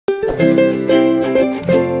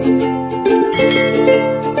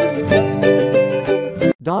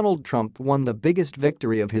Donald Trump won the biggest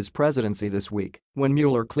victory of his presidency this week when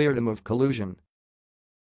Mueller cleared him of collusion.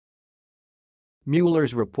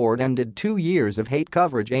 Mueller's report ended 2 years of hate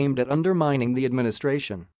coverage aimed at undermining the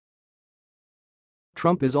administration.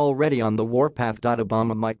 Trump is already on the warpath.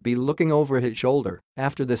 Obama might be looking over his shoulder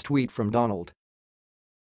after this tweet from Donald.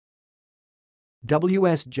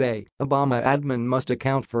 WSJ, Obama admin must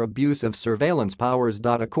account for abuse of surveillance powers.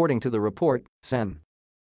 According to the report, Sen.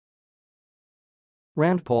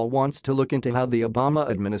 Rand Paul wants to look into how the Obama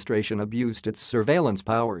administration abused its surveillance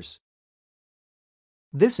powers.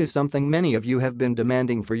 This is something many of you have been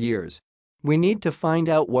demanding for years. We need to find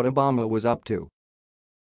out what Obama was up to.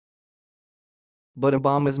 But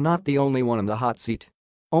Obama's not the only one in the hot seat.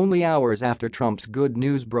 Only hours after Trump's good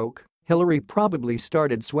news broke, Hillary probably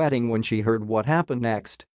started sweating when she heard what happened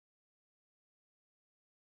next.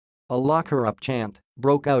 A "lock her up" chant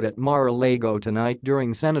broke out at Mar-a-Lago tonight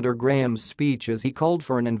during Senator Graham's speech as he called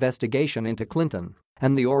for an investigation into Clinton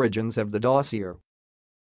and the origins of the dossier.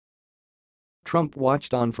 Trump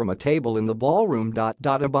watched on from a table in the ballroom.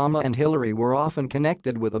 Obama and Hillary were often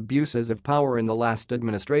connected with abuses of power in the last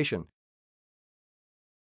administration.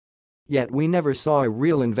 Yet we never saw a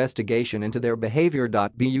real investigation into their behavior.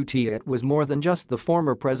 But it was more than just the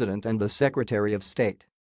former president and the Secretary of State.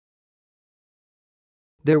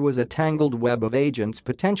 There was a tangled web of agents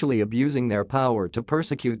potentially abusing their power to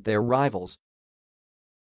persecute their rivals.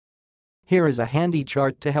 Here is a handy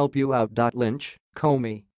chart to help you out. Lynch,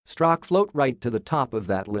 Comey, Strzok float right to the top of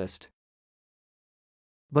that list.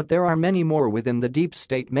 But there are many more within the deep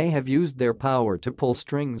state may have used their power to pull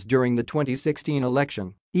strings during the 2016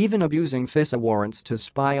 election, even abusing FISA warrants to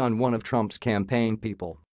spy on one of Trump's campaign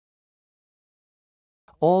people.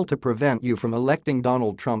 All to prevent you from electing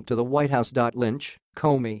Donald Trump to the White House. Lynch,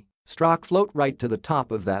 Comey, Strzok float right to the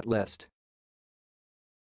top of that list.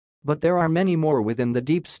 But there are many more within the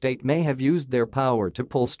deep state may have used their power to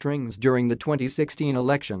pull strings during the 2016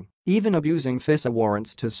 election, even abusing FISA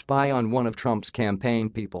warrants to spy on one of Trump's campaign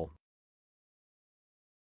people.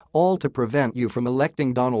 All to prevent you from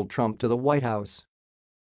electing Donald Trump to the White House.